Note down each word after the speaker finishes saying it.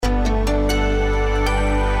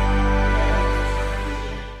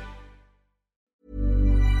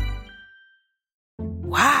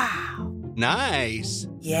Nice.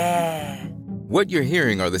 Yeah. What you're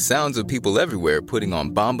hearing are the sounds of people everywhere putting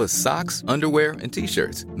on Bombas socks, underwear, and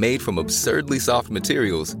T-shirts made from absurdly soft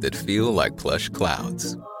materials that feel like plush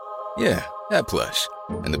clouds. Yeah, that plush.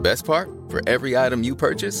 And the best part? For every item you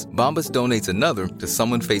purchase, Bombas donates another to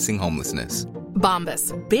someone facing homelessness.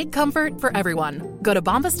 Bombas. Big comfort for everyone. Go to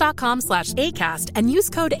bombas.com/ACAST and use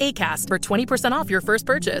code ACAST for 20% off your first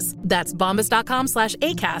purchase. That's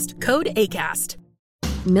bombas.com/ACAST. Code ACAST.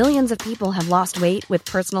 Millions of people have lost weight with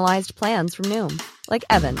personalized plans from Noom. Like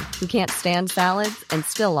Evan, who can't stand salads and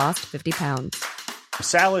still lost 50 pounds.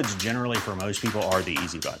 Salads generally for most people are the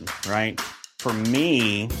easy button, right? For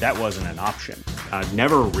me, that wasn't an option. I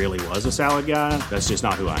never really was a salad guy. That's just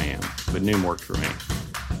not who I am. But Noom worked for me.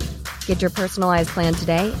 Get your personalized plan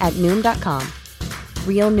today at Noom.com.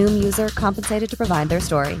 Real Noom user compensated to provide their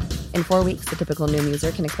story. In 4 weeks, the typical Noom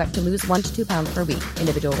user can expect to lose 1 to 2 pounds per week.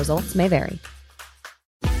 Individual results may vary.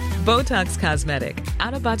 Botox Cosmetic,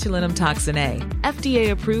 out of botulinum toxin A,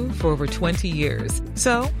 FDA approved for over 20 years.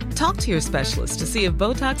 So, talk to your specialist to see if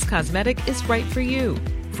Botox Cosmetic is right for you.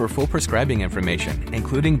 For full prescribing information,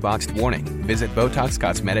 including boxed warning, visit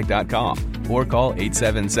BotoxCosmetic.com or call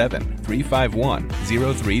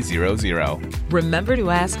 877-351-0300. Remember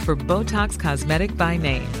to ask for Botox Cosmetic by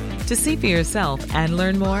name. To see for yourself and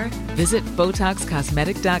learn more, visit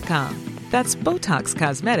BotoxCosmetic.com. That's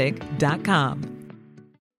BotoxCosmetic.com.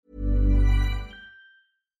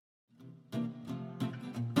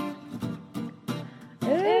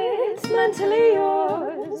 It's mentally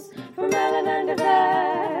yours from Ellen and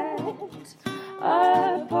Yvette.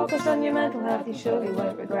 A podcast on your mental health you surely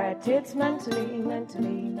won't regret. It's mentally yours.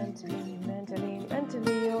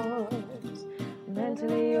 Mentally yours.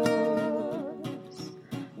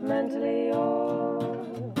 Mentally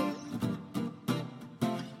yours.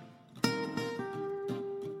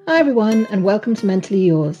 Hi everyone and welcome to Mentally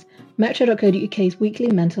Yours, Metro.co.uk's weekly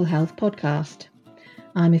mental health podcast.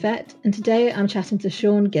 I'm Yvette and today I'm chatting to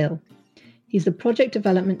Sean Gill. He's the Project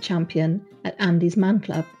Development Champion at Andy's Man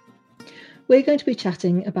Club. We're going to be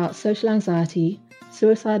chatting about social anxiety,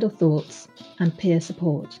 suicidal thoughts and peer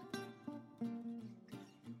support.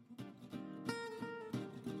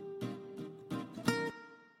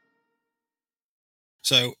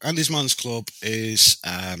 So Andy's Man's Club is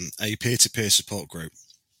a peer-to-peer support group.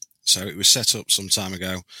 So it was set up some time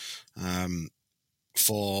ago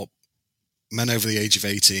for men over the age of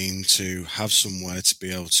 18 to have somewhere to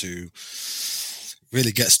be able to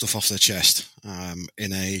really get stuff off their chest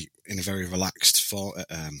in a very relaxed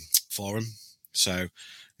forum. So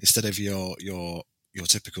instead of your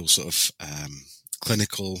typical sort of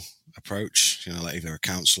clinical approach, like either a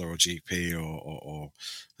counsellor or GP or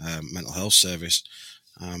mental health service,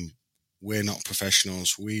 we're not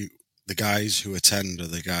professionals. The guys who attend are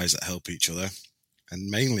the guys that help each other, and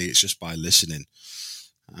mainly it's just by listening.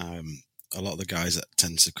 A lot of the guys that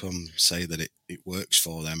tend to come say that it works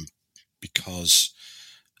for them because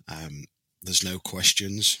there's no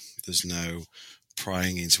questions, there's no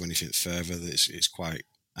prying into anything further. It's quite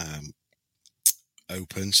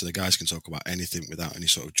open, so the guys can talk about anything without any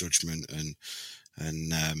sort of judgment and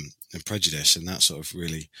prejudice, and that sort of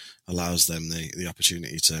really allows them the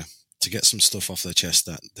opportunity to get some stuff off their chest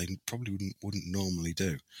that they probably wouldn't normally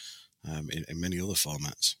do in many other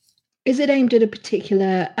formats. Is it aimed at a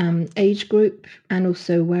particular age group, and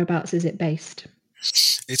also whereabouts is it based?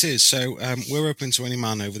 It is. So we're open to any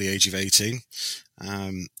man over the age of 18.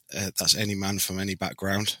 That's any man from any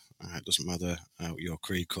background. It doesn't matter your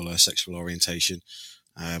creed, colour, sexual orientation.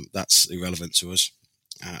 That's irrelevant to us.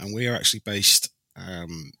 And we are actually based,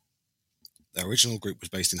 the original group was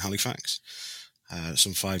based in Halifax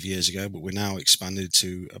some 5 years ago, but we're now expanded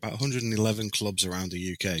to about 111 clubs around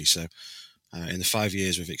the UK. So in the 5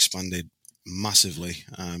 years, we've expanded massively,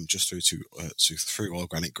 just through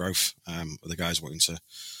organic growth. The guys wanting to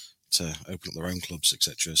open up their own clubs,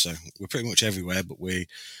 etc. So we're pretty much everywhere, but we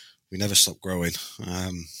never stop growing.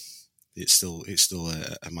 It's still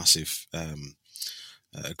a massive a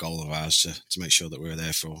goal of ours to make sure that we're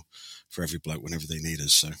there for every bloke whenever they need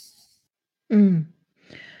us. So. And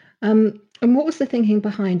what was the thinking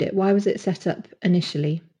behind it? Why was it set up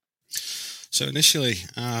initially? So initially,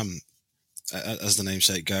 as the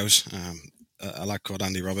namesake goes, a lad called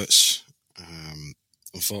Andy Roberts,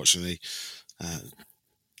 unfortunately,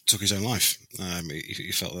 took his own life.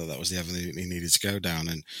 He felt that was the avenue he needed to go down,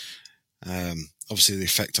 and obviously the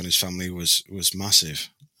effect on his family was massive.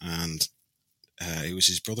 And it was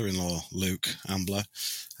his brother-in-law Luke Ambler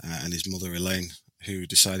and his mother Elaine who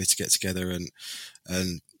decided to get together and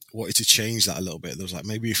wanted to change that a little bit. There was like,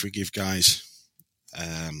 maybe if we give guys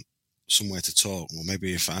somewhere to talk, or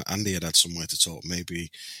maybe if Andy had somewhere to talk, maybe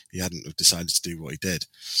he hadn't have decided to do what he did.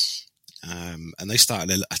 And they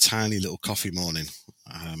started a tiny little coffee morning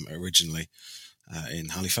originally in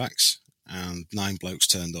Halifax, and 9 blokes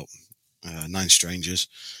turned up, 9 strangers,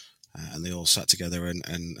 and they all sat together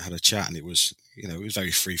and had a chat. And it was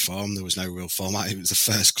very free form. There was no real format. It was the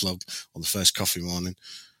first club, or the first coffee morning.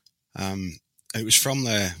 It was from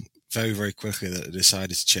there very, very quickly that they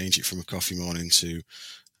decided to change it from a coffee morning to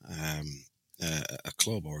a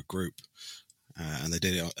club or a group. And they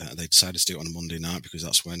did it. They decided to do it on a Monday night because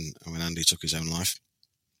that's when Andy took his own life.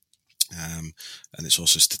 And it's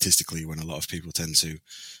also statistically when a lot of people tend to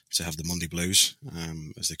have the Monday blues,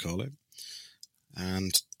 as they call it.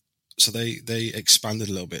 And so they expanded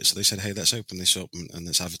a little bit. So they said, hey, let's open this up and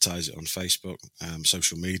let's advertise it on Facebook,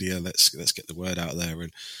 social media. Let's get the word out there.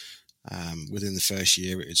 And within the first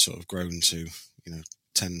year, it had sort of grown to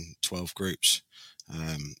 10, 12 groups,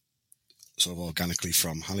 sort of organically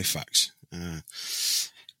from Halifax.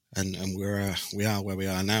 And we are where we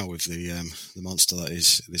are now with the monster that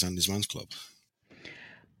is Andy's Man's Club.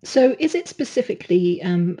 So is it specifically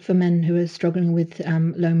for men who are struggling with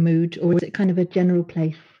low mood, or is it kind of a general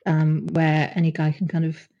place where any guy can kind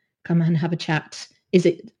of come and have a chat? Is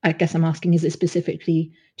it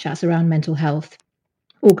specifically chats around mental health,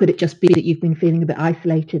 or could it just be that you've been feeling a bit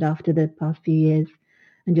isolated after the past few years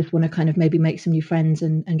and just want to kind of maybe make some new friends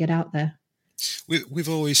and get out there? We've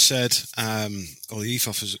always said, or the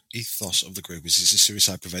ethos of the group is it's a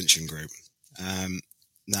suicide prevention group.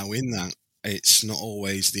 Now in that, it's not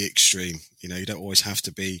always the extreme. You don't always have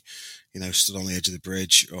to be, stood on the edge of the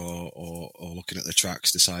bridge or looking at the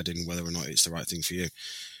tracks, deciding whether or not it's the right thing for you.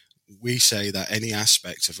 We say that any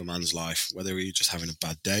aspect of a man's life, whether you're just having a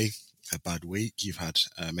bad day, a bad week, you've had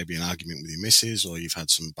maybe an argument with your missus, or you've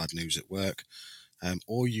had some bad news at work,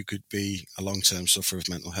 or you could be a long-term sufferer of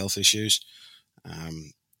mental health issues,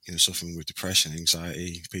 suffering with depression,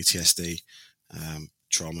 anxiety, PTSD,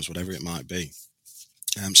 traumas, whatever it might be.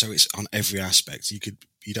 So it's on every aspect.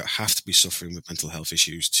 You don't have to be suffering with mental health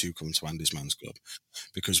issues to come to Andy's Man's Club,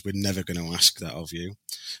 because we're never going to ask that of you.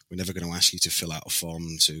 We're never going to ask you to fill out a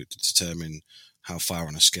form to determine how far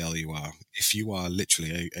on a scale you are. If you are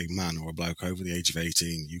literally a man or a bloke over the age of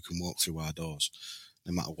 18, you can walk through our doors,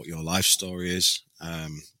 no matter what your life story is,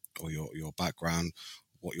 or your background,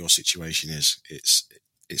 what your situation is.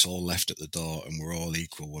 It's all left at the door, and we're all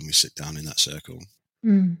equal when we sit down in that circle.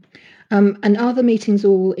 Mm. And are the meetings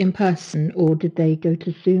all in person, or did they go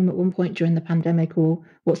to Zoom at one point during the pandemic, or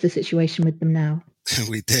what's the situation with them now?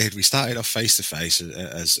 We did. We started off face to face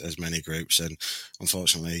as many groups, and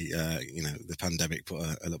unfortunately, the pandemic put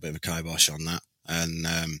a little bit of a kibosh on that, and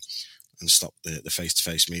stopped the face to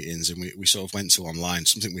face meetings, and we sort of went to online,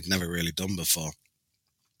 something we'd never really done before.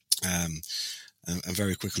 And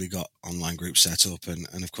very quickly got online groups set up,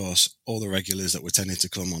 and of course all the regulars that were tending to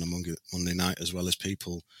come on a Monday night, as well as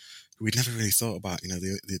people who we'd never really thought about,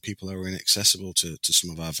 the people that were inaccessible to some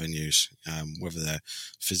of our venues, whether they're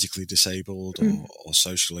physically disabled or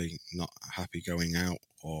socially not happy going out,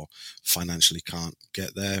 or financially can't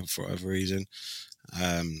get there for whatever reason,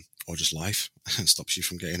 or just life stops you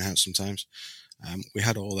from getting out sometimes. We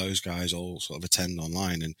had all those guys all sort of attend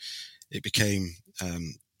online, and it became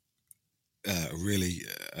a really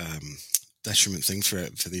detriment thing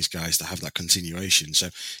for these guys to have that continuation. So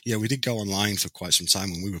yeah, we did go online for quite some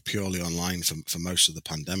time, and we were purely online for most of the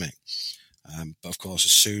pandemic. But of course,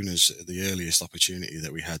 as soon as the earliest opportunity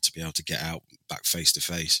that we had to be able to get out back face to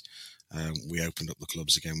face, we opened up the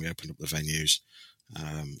clubs again. We opened up the venues,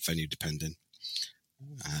 venue depending,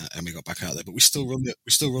 and we got back out there. But we still run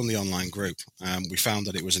the online group. We found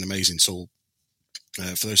that it was an amazing tool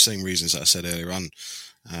for those same reasons that I said earlier on.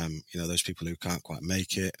 Those people who can't quite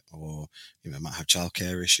make it, or might have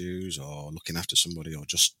childcare issues, or looking after somebody, or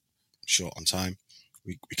just short on time.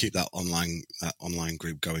 We keep that online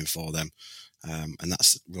group going for them, and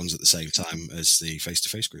that runs at the same time as the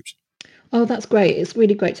face-to-face groups. Oh, that's great! It's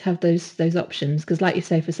really great to have those options, because, like you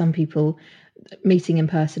say, for some people, meeting in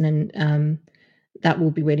person and that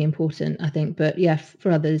will be really important, I think. But yeah,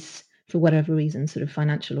 for others, for whatever reason, sort of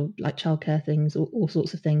financial or like childcare things, or all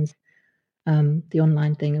sorts of things, the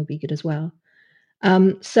online thing will be good as well.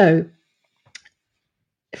 So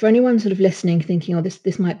for anyone sort of listening, thinking, oh,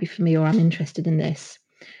 this might be for me, or I'm interested in this,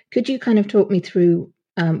 could you kind of talk me through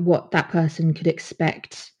what that person could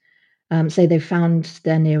expect? Say they've found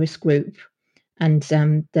their nearest group, and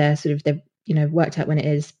they've worked out when it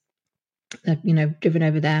is, driven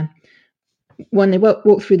over there. When they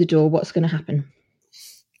walk through the door, what's going to happen?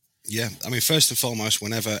 Yeah, I mean, first and foremost,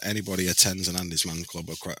 whenever anybody attends an Andy's Man Club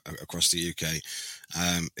across the UK,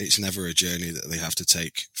 it's never a journey that they have to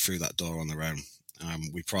take through that door on their own.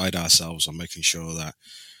 We pride ourselves on making sure that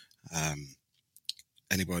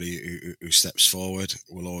anybody who steps forward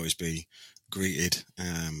will always be greeted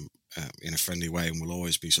in a friendly way, and will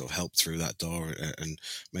always be sort of helped through that door and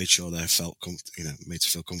made sure they're made to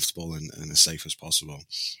feel comfortable and as safe as possible.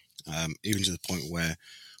 Even to the point where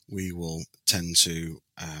we will tend to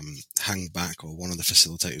hang back, or one of the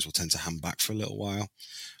facilitators will tend to hang back for a little while,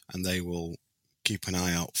 and they will keep an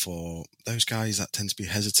eye out for those guys that tend to be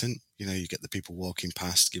hesitant. You get the people walking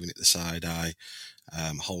past, giving it the side eye,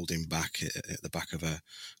 holding back at the back of a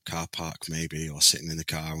car park maybe, or sitting in the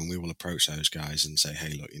car, and we will approach those guys and say,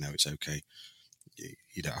 hey, look, it's okay.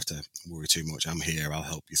 You don't have to worry too much. I'm here. I'll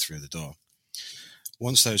help you through the door.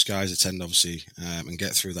 Once those guys attend, obviously, and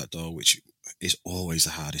get through that door, which is always the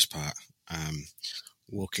hardest part,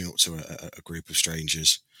 walking up to a group of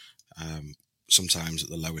strangers, sometimes at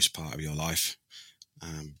the lowest part of your life,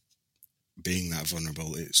 being that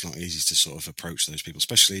vulnerable, it's not easy to sort of approach those people,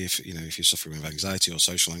 especially if you're suffering with anxiety or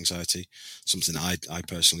social anxiety, something I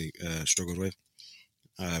personally struggled with.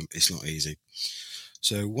 It's not easy.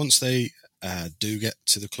 So once they do get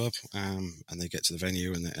to the club and they get to the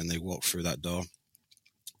venue and they walk through that door,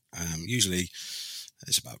 usually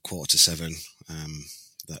it's about 6:45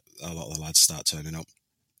 that a lot of the lads start turning up.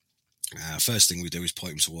 First thing we do is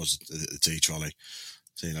point them towards the tea trolley.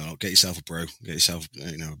 So, get yourself a brew, get yourself,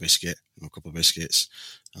 a biscuit, or a couple of biscuits,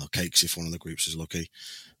 or cakes if one of the groups is lucky.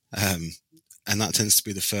 And that tends to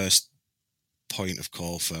be the first point of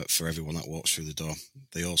call for everyone that walks through the door.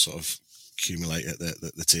 They all sort of accumulate at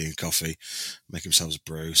the tea and coffee, make themselves a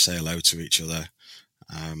brew, say hello to each other,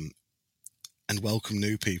 and welcome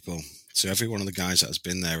new people. So every one of the guys that has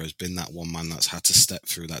been there has been that one man that's had to step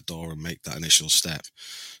through that door and make that initial step.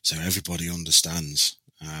 So everybody understands.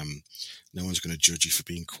 No one's going to judge you for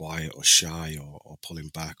being quiet or shy or pulling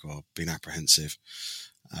back or being apprehensive.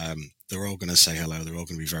 They're all going to say hello. They're all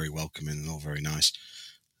going to be very welcoming and all very nice.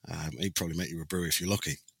 He'd probably make you a brew if you're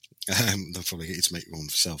lucky. They'll probably get you to make one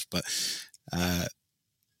yourself. But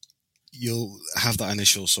you'll have that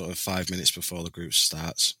initial sort of 5 minutes before the group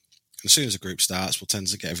starts. And as soon as the group starts, we'll tend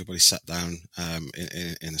to get everybody sat down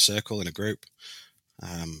in a circle, in a group.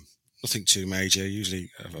 Nothing too major,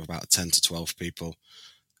 usually about 10 to 12 people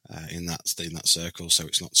in that circle, so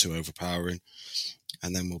it's not too overpowering.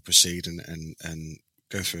 And then we'll proceed and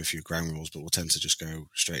go through a few ground rules, but we'll tend to just go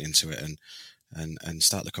straight into it and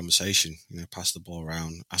start the conversation. Pass the ball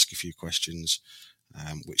around, ask a few questions,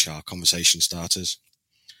 which are conversation starters.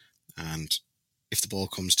 And if the ball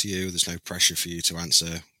comes to you, there's no pressure for you to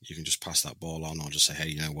answer. You can just pass that ball on, or just say, hey,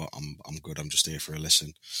 you know what, I'm good. I'm just here for a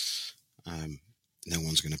listen. No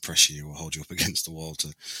one's going to pressure you or hold you up against the wall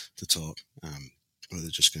to talk. They're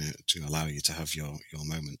just going to allow you to have your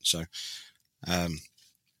moment. So,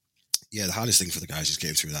 the hardest thing for the guys is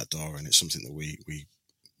getting through that door, and it's something that we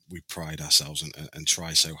pride ourselves and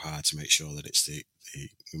try so hard to make sure that it's we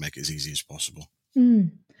make it as easy as possible.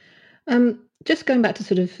 Just going back to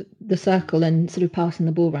sort of the circle and sort of passing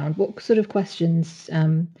the ball around, what sort of questions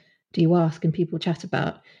do you ask and people chat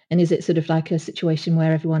about? And is it sort of like a situation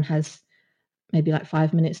where everyone has maybe like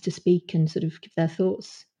 5 minutes to speak and sort of give their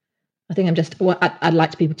thoughts? I think I'd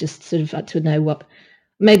like people just sort of to know what,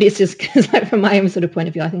 maybe it's just because like from my own sort of point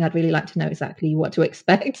of view, I think I'd really like to know exactly what to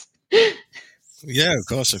expect. Yeah, of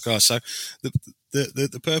course. So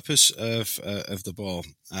the purpose of the ball,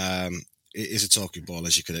 it is a talking ball,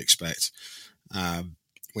 as you could expect.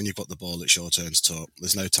 When you've got the ball, it's your turn to talk.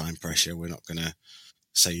 There's no time pressure. We're not going to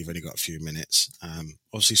say you've only got a few minutes.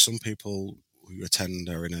 Obviously, some people who attend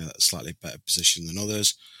are in a slightly better position than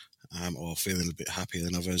others, or feeling a bit happier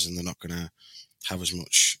than others, and they're not going to have as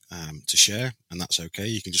much to share, and that's okay.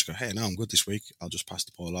 You can just go, hey, no, I'm good this week. I'll just pass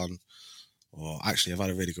the ball on. Or actually, I've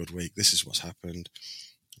had a really good week. This is what's happened.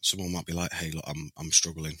 Someone might be like, hey, look, I'm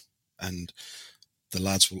struggling. And the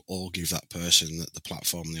lads will all give that person the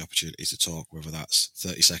platform and the opportunity to talk, whether that's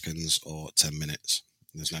 30 seconds or 10 minutes.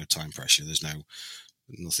 There's no time pressure. There's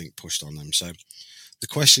nothing pushed on them. So the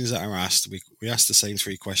questions that are asked, we ask the same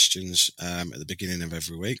 3 questions at the beginning of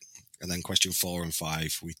every week. And then question 4 and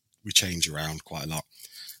 5, we change around quite a lot.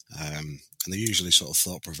 And they're usually sort of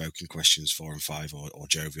thought-provoking questions, 4 and 5, or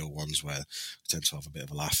jovial ones where we tend to have a bit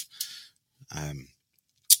of a laugh.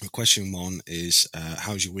 Question 1 is,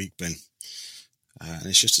 how's your week been? And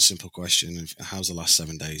it's just a simple question of how's the last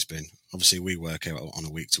 7 days been? Obviously, we work out on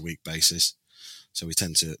a week-to-week basis, so we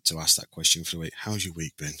tend to ask that question for the week. How's your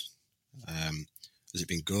week been? Has it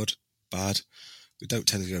been good, bad? We don't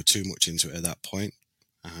tend to go too much into it at that point.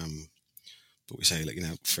 but we say, like,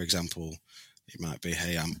 for example, it might be,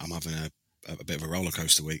 hey, I'm having a bit of a roller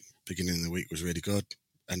coaster week. Beginning of the week was really good.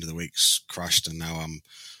 End of the week's crashed, and now I'm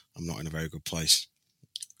not in a very good place.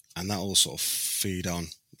 And that will sort of feed on.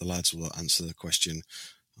 The lads will answer the question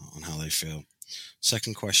on how they feel.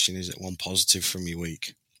 Second question, is it one positive from your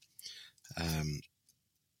week?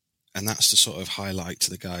 And that's to sort of highlight to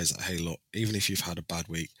the guys that, hey, look, even if you've had a bad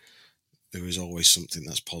week, there is always something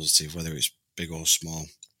that's positive, whether it's big or small.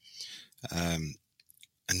 And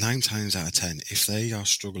 9 times out of 10, if they are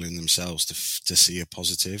struggling themselves to see a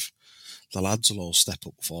positive, the lads will all step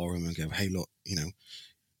up for them and go, hey, look,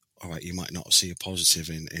 all right, you might not see a positive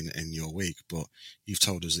in your week, but you've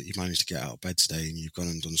told us that you managed to get out of bed today and you've gone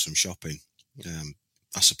and done some shopping.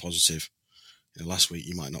 That's a positive. Last week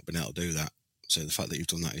you might not have been able to do that. So the fact that you've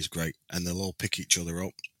done that is great. And they'll all pick each other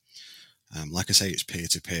up. Like I say, it's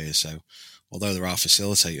peer-to-peer. So although there are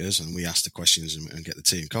facilitators and we ask the questions and get the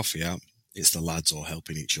tea and coffee out, it's the lads all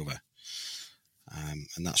helping each other.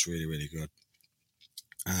 And that's really, really good.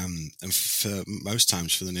 And for most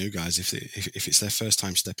times for the new guys, if it's their first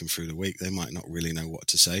time stepping through the week, they might not really know what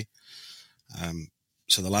to say.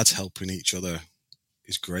 So the lads helping each other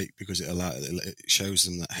is great, because it shows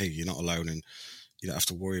them that, hey, you're not alone, and you don't have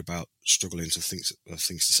to worry about struggling to things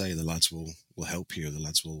to say. The lads will help you. The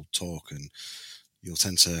lads will talk, and you'll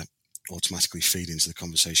tend to automatically feed into the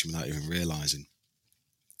conversation without even realising.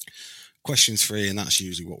 Question 3, and that's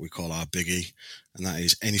usually what we call our biggie, and that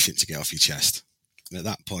is anything to get off your chest. And at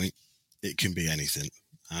that point, it can be anything,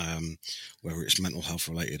 whether it's mental health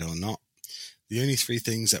related or not. The only 3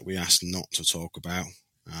 things that we ask not to talk about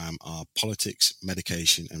are politics,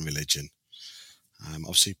 medication, and religion.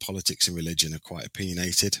 Obviously, politics and religion are quite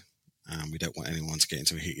opinionated. We don't want anyone to get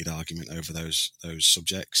into a heated argument over those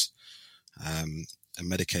subjects. And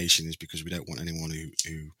medication is because we don't want anyone who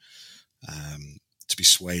to be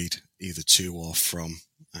swayed either to or from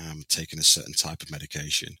taking a certain type of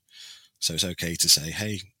medication. So it's okay to say,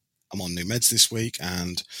 hey, I'm on new meds this week,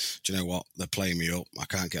 and do you know what? They're playing me up. I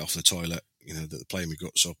can't get off the toilet. They're playing me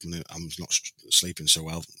guts up, and I'm not sleeping so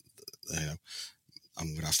well. I'm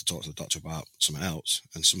going to have to talk to the doctor about something else.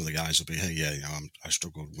 And some of the guys will be, hey, yeah, I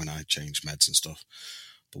struggled when I changed meds and stuff.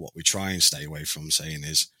 But what we try and stay away from saying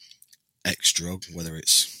is X drug, whether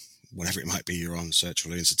it's whatever it might be you're on,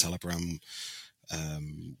 sertraline, citalopram,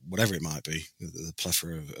 whatever it might be, the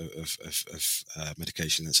plethora of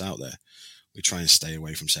medication that's out there. We try and stay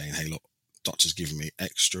away from saying, hey, look, doctor's giving me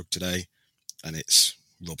X drug today and it's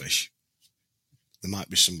rubbish. There might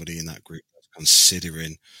be somebody in that group that's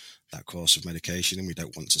considering that course of medication, and we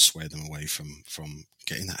don't want to sway them away from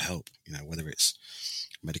getting that help, whether it's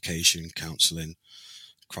medication, counselling,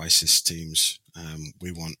 crisis teams.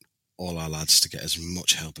 We want all our lads to get as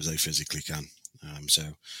much help as they physically can. So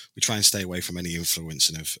we try and stay away from any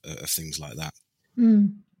influencing of things like that.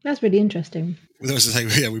 That's really interesting. With those to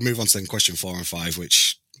say, we move on to then question 4 and 5,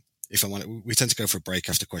 which, if I want, we tend to go for a break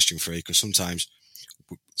after question 3, because sometimes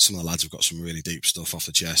some of the lads have got some really deep stuff off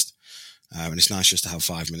the chest. And it's nice just to have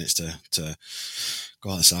 5 minutes to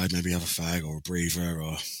go outside, maybe have a fag or a breather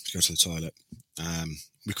or go to the toilet.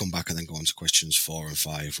 We come back and then go on to questions 4 and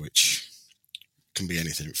 5, which can be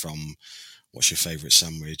anything from what's your favourite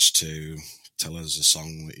sandwich to tell us a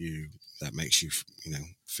song that makes you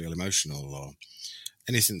feel emotional, or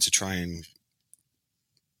anything to try and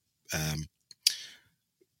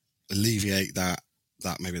alleviate that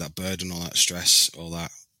maybe that burden or that stress or that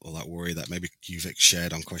worry that maybe you've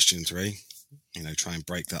shared on question 3. Try and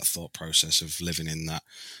break that thought process of living in that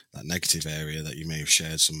negative area that you may have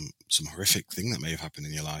shared some horrific thing that may have happened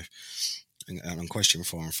in your life. And on question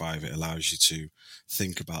 4 and 5, it allows you to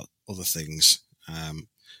think about other things, and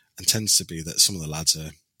tends to be that some of the lads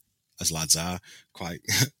are quite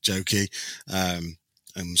jokey,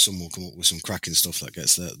 and some will come up with some cracking stuff that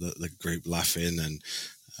gets the group laughing, and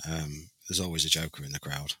there's always a joker in the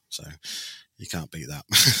crowd, so you can't beat that.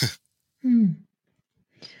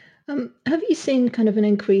 Have you seen kind of an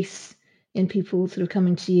increase in people sort of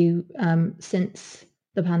coming to you since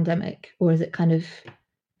the pandemic, or has it kind of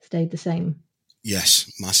stayed the same?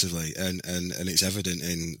 Yes, massively, and it's evident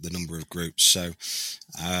in the number of groups. So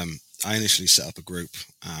I initially set up a group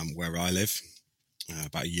where I live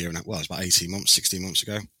about 16 months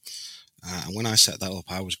ago. And when I set that up,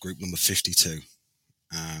 I was group number 52,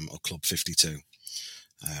 or club 52,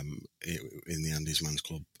 in the Andy's Man's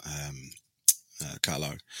Club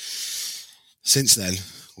catalogue. Since then,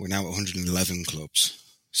 we're now at 111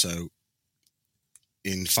 clubs. So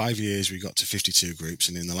in 5 years, we got to 52 groups,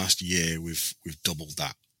 and in the last year, we've doubled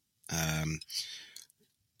that. And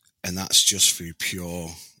that's just through pure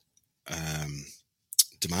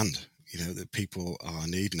demand. that people are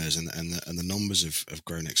needing us, and the numbers have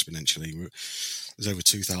grown exponentially. There's over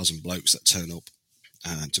 2,000 blokes that turn up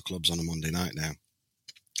to clubs on a Monday night now,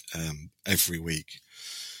 every week.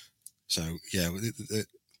 So yeah,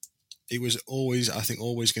 it was always, I think,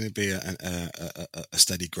 always going to be a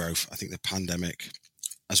steady growth. I think the pandemic,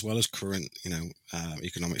 as well as current,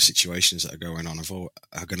 economic situations that are going on,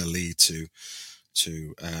 are going to lead to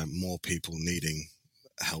more people needing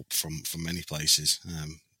help from many places,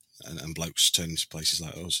 and blokes turning to places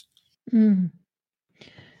like us. Mm.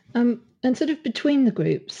 And sort of between the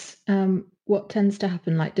groups, what tends to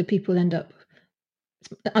happen? Like, do people end up?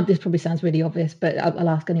 This probably sounds really obvious, but I'll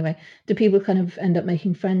ask anyway. Do people kind of end up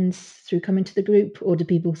making friends through coming to the group, or do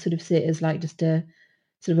people sort of see it as like just a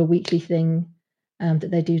sort of a weekly thing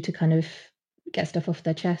that they do to kind of get stuff off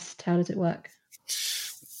their chest? How does it work?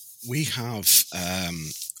 We have,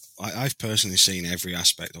 I've personally seen every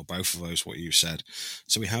aspect of both of those, what you said.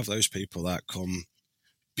 So we have those people that come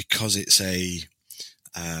because it's a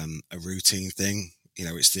routine thing.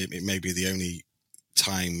 It may be the only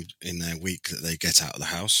time in their week that they get out of the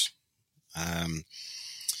house.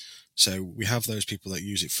 So we have those people that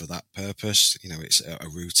use it for that purpose. It's a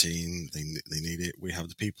routine. They need it. We have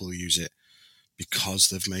the people who use it because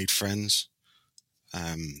they've made friends.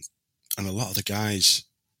 And a lot of the guys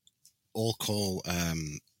all call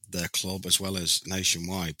their club, as well as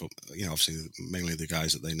nationwide, but obviously mainly the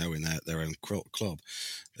guys that they know in their own club,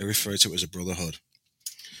 they refer to it as a brotherhood.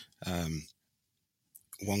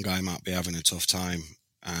 One guy might be having a tough time,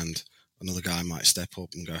 and another guy might step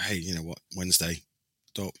up and go, "Hey, you know what? Wednesday,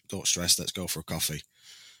 don't stress. Let's go for a coffee."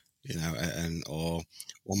 Or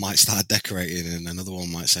one might start decorating, and another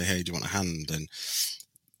one might say, "Hey, do you want a hand?" And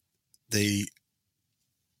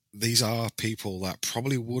these are people that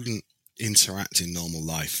probably wouldn't interact in normal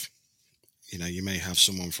life. You may have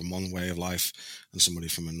someone from one way of life and somebody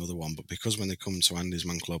from another one, but because when they come to Andy's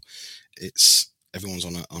Man Club, it's everyone's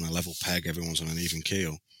on a level peg, everyone's on an even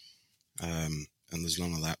keel, and there's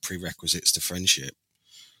none of that prerequisites to friendship.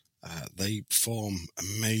 They form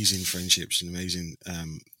amazing friendships and amazing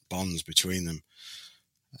bonds between them,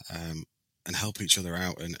 and help each other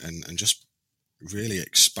out, and just really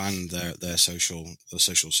expand their social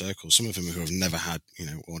circles. Some of them who have never had,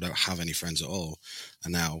 or don't have any friends at all,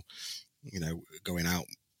 are now, going out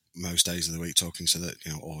most days of the week talking to that,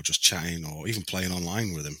 or just chatting, or even playing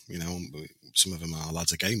online with them. Some of them are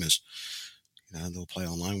lads are gamers. They'll play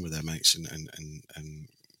online with their mates and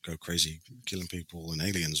go crazy, killing people and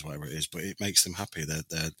aliens, whatever it is. But it makes them happy.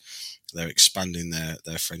 They're expanding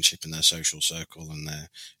their friendship and their social circle and their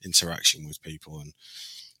interaction with people. And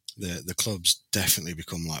the club's definitely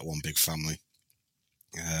become like one big family.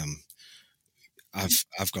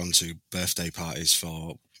 I've gone to birthday parties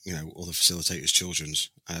for other facilitators' children.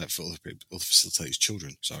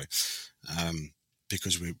 Sorry,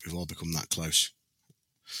 because we've all become that close.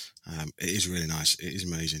 It is really nice. It is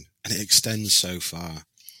amazing, and it extends so far.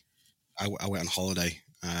 I went on holiday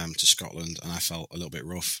to Scotland, and I felt a little bit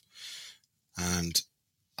rough, and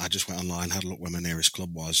I just went online, had a look where my nearest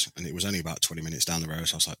club was, and it was only about 20 minutes down the road.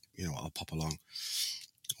 So I was like, I'll pop along.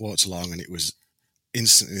 Walked along, and it was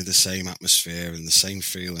instantly the same atmosphere and the same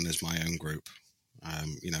feeling as my own group.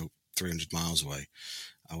 300 miles away.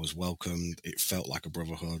 I was welcomed. It felt like a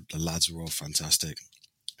brotherhood. The lads were all fantastic,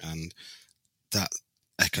 and that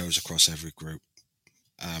echoes across every group.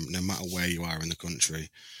 No matter where you are in the country,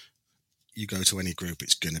 you go to any group,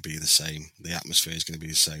 it's going to be the same. The atmosphere is going to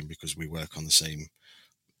be the same because we work on the same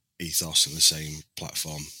ethos and the same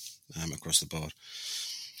platform across the board.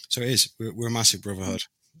 So it is. We're a massive brotherhood.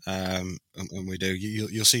 And we do.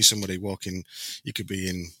 You'll see somebody walking. You could be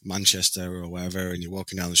in Manchester or wherever, and you're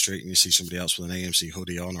walking down the street and you see somebody else with an AMC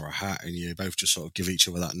hoodie on or a hat, and you both just sort of give each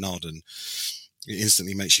other that nod, and it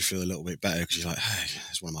instantly makes you feel a little bit better because you're like, "Hey,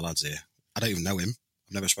 there's one of my lads here. I don't even know him.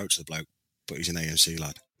 I've never spoke to the bloke, but he's an AMC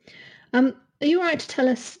lad." Are you all right to tell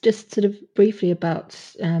us just sort of briefly about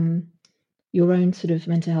your own sort of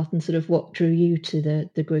mental health and sort of what drew you to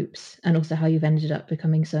the groups, and also how you've ended up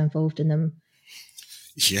becoming so involved in them?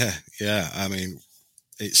 Yeah. I mean,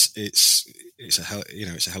 it's a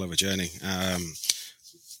hell of a journey.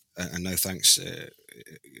 And no thanks,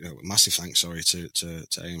 massive thanks, sorry, to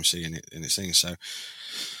AMC in its thing. So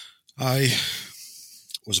I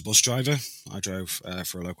was a bus driver. I drove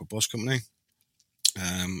for a local bus company.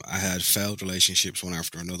 I had failed relationships one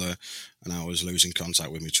after another, and I was losing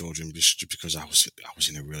contact with my children just because I was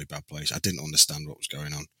in a really bad place. I didn't understand what was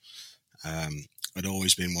going on. I'd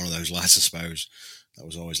always been one of those lads, I suppose, that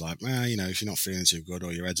was always like, if you're not feeling too good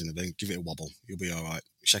or your head's in a bin, give it a wobble. You'll be all right.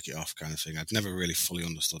 Shake it off kind of thing. I'd never really fully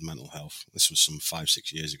understood mental health. This was some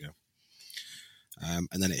 5-6 years ago.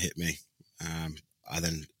 And then it hit me. I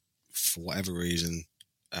then, for whatever reason,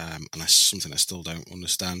 and that's something I still don't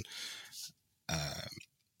understand,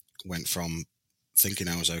 went from thinking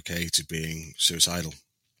I was okay to being suicidal.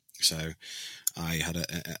 So I had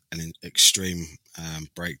an extreme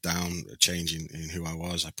breakdown, a change in who I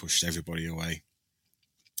was. I pushed everybody away,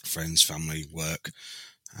 friends, family, work,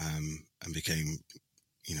 and became,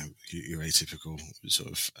 your atypical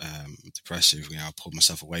sort of depressive. I pulled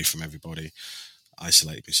myself away from everybody,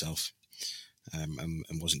 isolated myself, and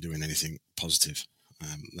wasn't doing anything positive.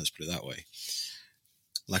 Let's put it that way.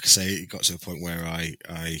 Like I say, it got to a point where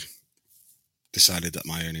I decided that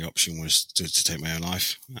my only option was to take my own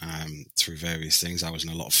life through various things. I was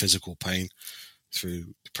in a lot of physical pain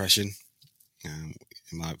through depression.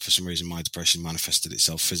 For some reason, my depression manifested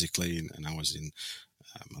itself physically, and I was in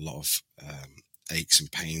a lot of aches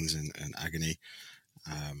and pains and agony.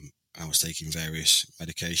 I was taking various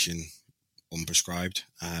medication, unprescribed,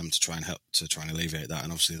 to try and alleviate that,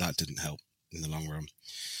 and obviously that didn't help in the long run.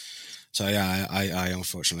 So yeah, I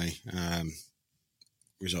unfortunately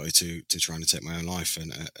resorted to trying to take my own life,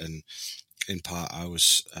 and in part I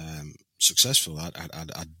was successful. I'd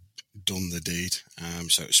done the deed,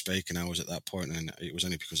 so to speak, and I was at that point, and it was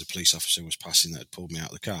only because a police officer was passing that had pulled me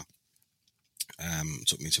out of the car,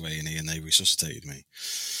 took me to A&E, and they resuscitated me.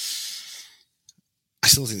 I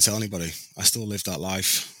still didn't tell anybody. I still lived that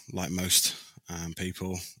life like most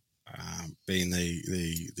people, being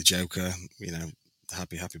the joker,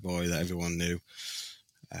 the happy boy that everyone knew,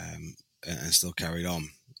 and still carried on,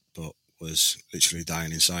 but was literally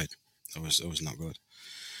dying inside. It was not good.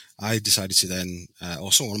 I decided to then,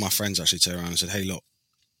 also one of my friends actually turned around and said, "Hey, look,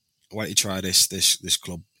 why don't you try this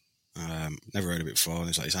club? Never heard of it before." And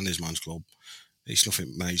it's like, it's Andy's Man's Club. It's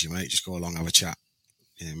nothing major, mate. Just go along, have a chat.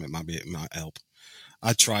 It might help.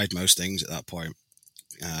 I'd tried most things at that point.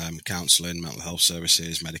 Counselling, mental health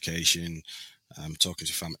services, medication, talking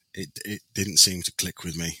to family. It didn't seem to click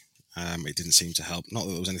with me. It didn't seem to help. Not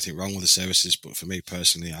that there was anything wrong with the services, but for me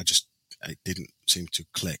personally, it didn't seem to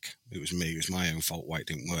click. It was me. It was my own fault why it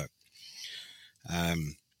didn't work.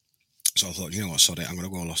 So I thought, you know what, sod it. I'm going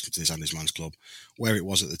to go lost into this Andy's Man's Club. Where it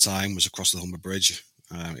was at the time was across the Humber Bridge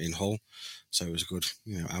in Hull. So it was a good,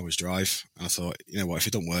 hour's drive. And I thought, you know what, if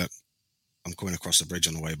it don't work, I'm coming across the bridge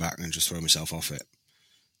on the way back and just throw myself off it.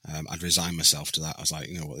 I'd resigned myself to that. I was like,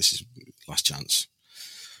 you know what, this is last chance.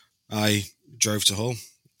 I drove to Hull,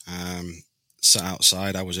 sat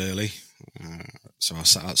outside. I was early, so I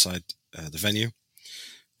sat outside the venue,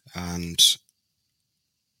 and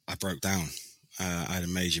I broke down. I had a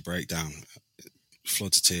major breakdown,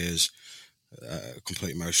 floods of tears,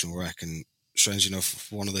 complete emotional wreck. And strange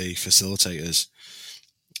enough, one of the facilitators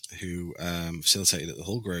who facilitated at the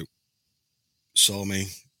Hull group saw me,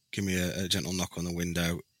 give me a gentle knock on the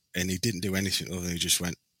window, and he didn't do anything other than he just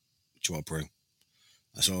went, "Do you want a brew?"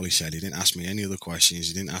 That's all he said. He didn't ask me any other questions.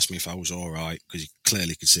 He didn't ask me if I was all right, because he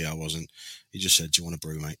clearly could see I wasn't. He just said, "Do you want a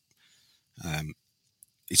brew, mate?"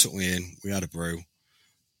 He took me in. We had a brew.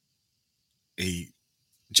 He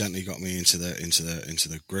gently got me into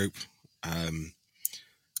the group. I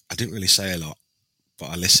didn't really say a lot, but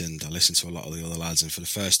I listened. I listened to a lot of the other lads, and for the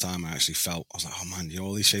first time, I actually felt, I was like, "Oh man,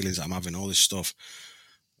 all these feelings that I'm having, all this stuff.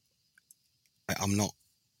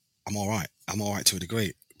 I'm all right. I'm all right to a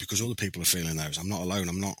degree, because other people are feeling those. I'm not alone.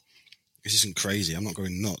 This isn't crazy. I'm not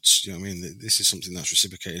going nuts. You know what I mean? This is something that's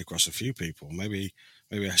reciprocated across a few people. Maybe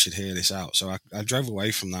I should hear this out." So I drove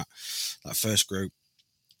away from that first group,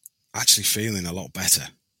 actually feeling a lot better.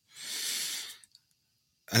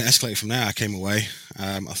 And it escalated from there. I came away.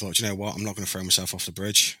 I thought, you know what? I'm not going to throw myself off the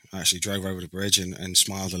bridge. I actually drove over the bridge and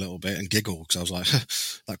smiled a little bit and giggled, because I was like,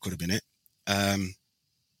 that could have been it.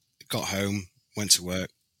 Got home, went to work.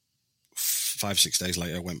 5-6 days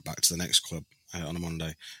later, I went back to the next club on a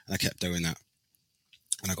Monday, and I kept doing that.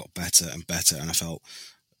 And I got better and better, and I felt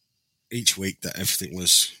each week that everything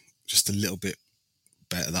was just a little bit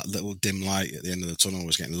better. That little dim light at the end of the tunnel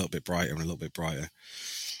was getting a little bit brighter and a little bit brighter.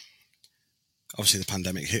 Obviously, the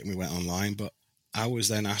pandemic hit and we went online, but I was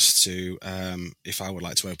then asked to, if I would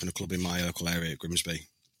like to open a club in my local area at Grimsby.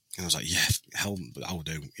 And I was like, yeah, hell, I'll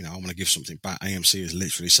do. I want to give something back. AMC has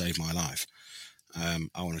literally saved my life.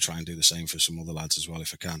 I want to try and do the same for some other lads as well,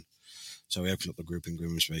 if I can. So we opened up the group in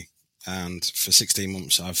Grimsby. And for 16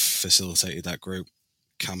 months, I've facilitated that group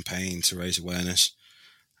campaign to raise awareness.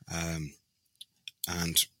 And,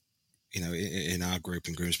 in our group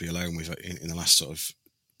in Grimsby alone, we've, in the last sort of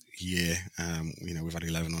year, we've had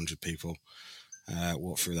 1,100 people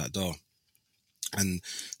walk through that door. And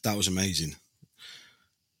that was amazing.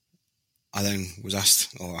 I then was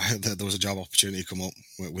asked, there was a job opportunity come up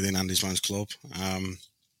within Andy's Man's Club.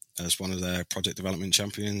 as one of their project development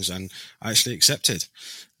champions, and I actually accepted.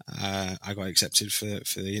 I got accepted for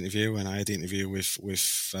the interview, and I had the interview with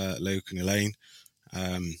Luke and Elaine,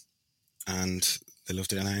 and they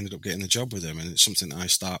loved it, and I ended up getting the job with them. And it's something that I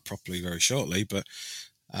start properly very shortly, but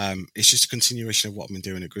it's just a continuation of what I've been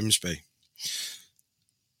doing at Grimsby.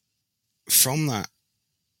 From that,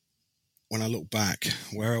 when I look back,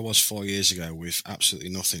 where I was 4 years ago with absolutely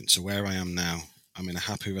nothing to where I am now, I'm in a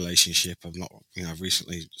happy relationship. I've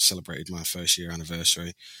recently celebrated my first year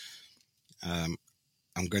anniversary. I've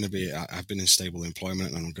been in stable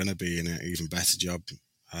employment, and I'm going to be in an even better job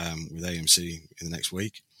with AMC in the next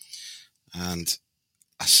week. And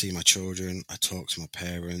I see my children, I talk to my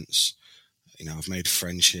parents, I've made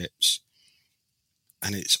friendships,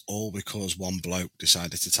 and it's all because one bloke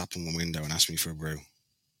decided to tap on my window and ask me for a brew.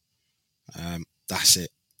 That's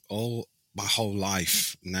it. My whole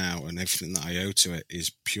life now and everything that I owe to it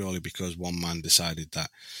is purely because one man decided that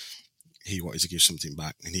he wanted to give something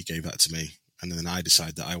back, and he gave that to me. And then I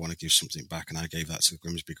decided that I want to give something back, and I gave that to the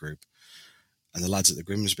Grimsby group. And the lads at the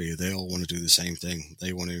Grimsby, they all want to do the same thing.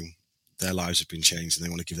 Their lives have been changed, and they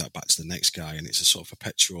want to give that back to the next guy. And it's a sort of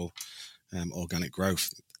perpetual organic growth.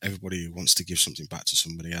 Everybody wants to give something back to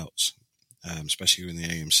somebody else, especially in the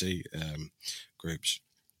AMC groups.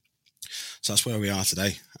 So that's where we are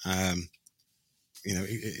today.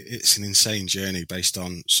 It's an insane journey based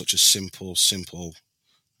on such a simple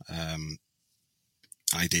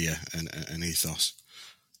idea and ethos,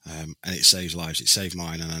 and it saves lives. It saved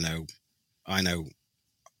mine, and I know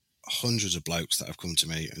hundreds of blokes that have come to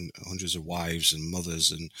me, and hundreds of wives and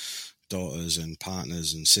mothers and daughters and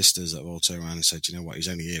partners and sisters that have all turned around and said, you know what, he's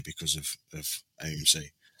only here because of AMC. And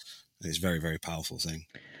it's a very, very powerful thing.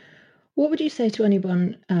 What would you say to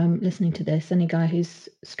anyone listening to this, any guy who's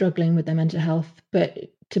struggling with their mental health, but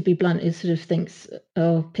to be blunt, is sort of thinks,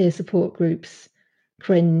 oh, peer support groups,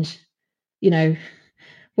 cringe,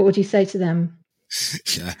 what would you say to them?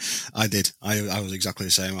 Yeah, I did. I was exactly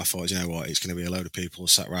the same. I thought, you know what, it's going to be a load of people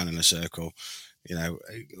sat around in a circle,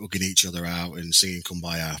 hugging each other out and singing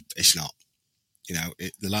Kumbaya. It's not.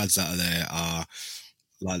 The lads that are there are,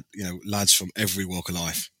 lads from every walk of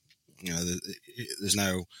life. There's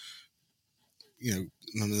no,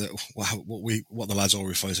 none of the, what the lads all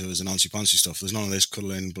refer to as the nancy-pancy stuff. There's none of this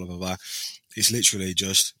cuddling, blah, blah, blah. It's literally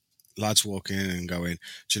just lads walking in and going,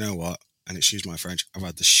 do you know what? And excuse my French, I've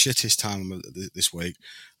had the shittest time this week.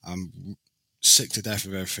 I'm sick to death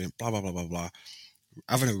of everything, blah, blah, blah, blah, blah.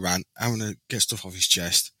 Having a rant, having to get stuff off his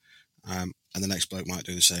chest. And the next bloke might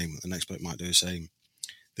do the same. The next bloke might do the same.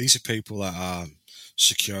 These are people that are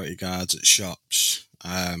security guards at shops,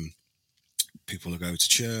 people who go to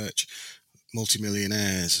church,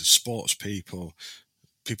 multimillionaires, sports people,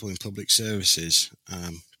 people in public services,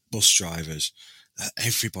 bus drivers,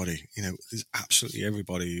 everybody, there's absolutely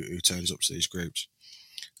everybody who turns up to these groups.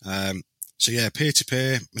 So yeah,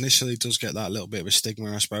 peer-to-peer initially does get that little bit of a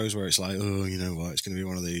stigma, I suppose, where it's like, oh, you know what, it's going to be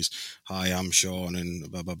one of these, hi, I'm Sean,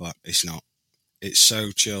 and blah, blah, blah. It's not. It's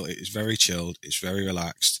so chill. It's very chilled. It's very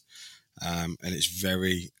relaxed. And it's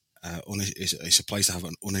very, it's a place to have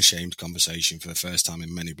an unashamed conversation for the first time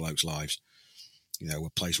in many blokes' lives. A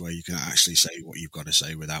place where you can actually say what you've got to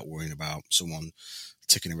say without worrying about someone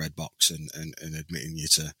ticking a red box and admitting you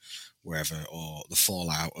to wherever, or the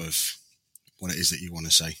fallout of what it is that you want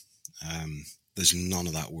to say. There's none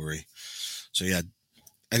of that worry. So yeah,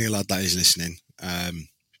 any lad that is listening,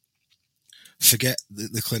 forget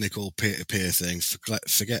the clinical peer-to-peer thing.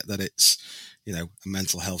 Forget that it's, a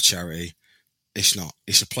mental health charity. It's not.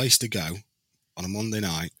 It's a place to go on a Monday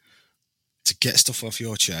night to get stuff off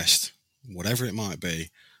your chest, whatever it might be,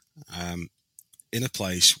 in a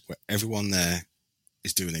place where everyone there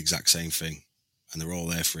is doing the exact same thing, and they're all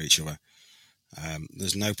there for each other.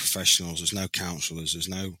 There's no professionals, there's no counsellors, there's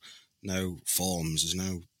no forms, there's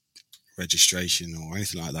no registration or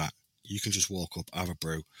anything like that. You can just walk up, have a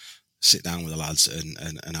brew, sit down with the lads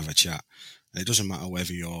and have a chat. And it doesn't matter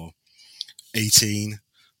whether you're 18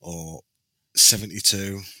 or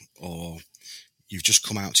 72, or you've just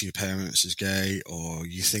come out to your parents as gay, or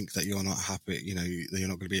you think that you're not happy, that you're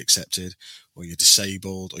not going to be accepted, or you're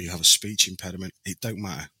disabled, or you have a speech impediment. It don't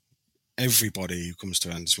matter. Everybody who comes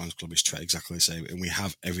to Andy's Man's Club is treated exactly the same, and we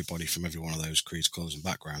have everybody from every one of those creeds, colours and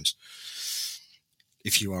backgrounds.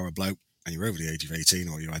 If you are a bloke and you're over the age of 18,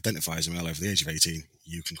 or you identify as a male over the age of 18,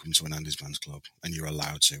 you can come to an Andy's Man's Club, and you're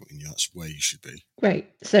allowed to, and that's where you should be. Great.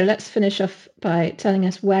 So let's finish off by telling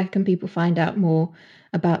us, where can people find out more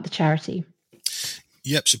about the charity?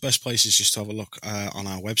 Yep, so best place is just to have a look on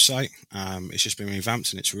our website. It's just been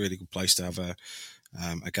revamped, and it's a really good place to have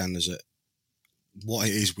again, there's what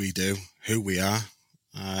it is we do, who we are,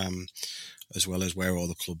 as well as where all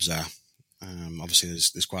the clubs are. Obviously,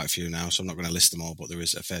 there's quite a few now, so I'm not going to list them all, but there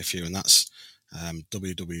is a fair few, and that's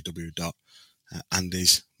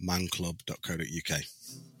www.andysmanclub.co.uk.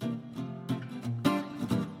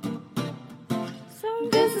 So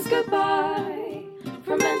this is goodbye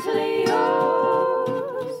from Mentally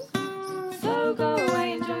Yours. So go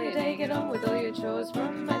away, enjoy your day, get on with all your chores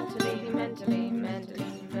from mentally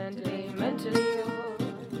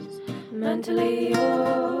yours. Mentally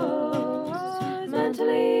yours.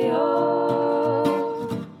 Mentally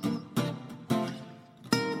yours.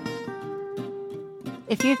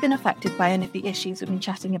 If you've been affected by any of the issues we've been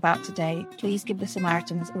chatting about today, please give the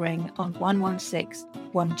Samaritans a ring on 116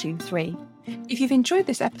 123. If you've enjoyed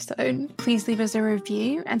this episode, please leave us a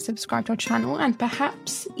review and subscribe to our channel, and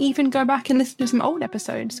perhaps even go back and listen to some old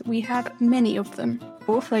episodes. We have many of them.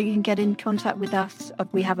 Also, you can get in contact with us.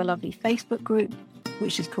 We have a lovely Facebook group,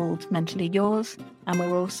 which is called Mentally Yours, and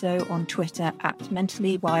we're also on Twitter at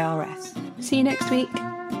MentallyYRS. See you next week.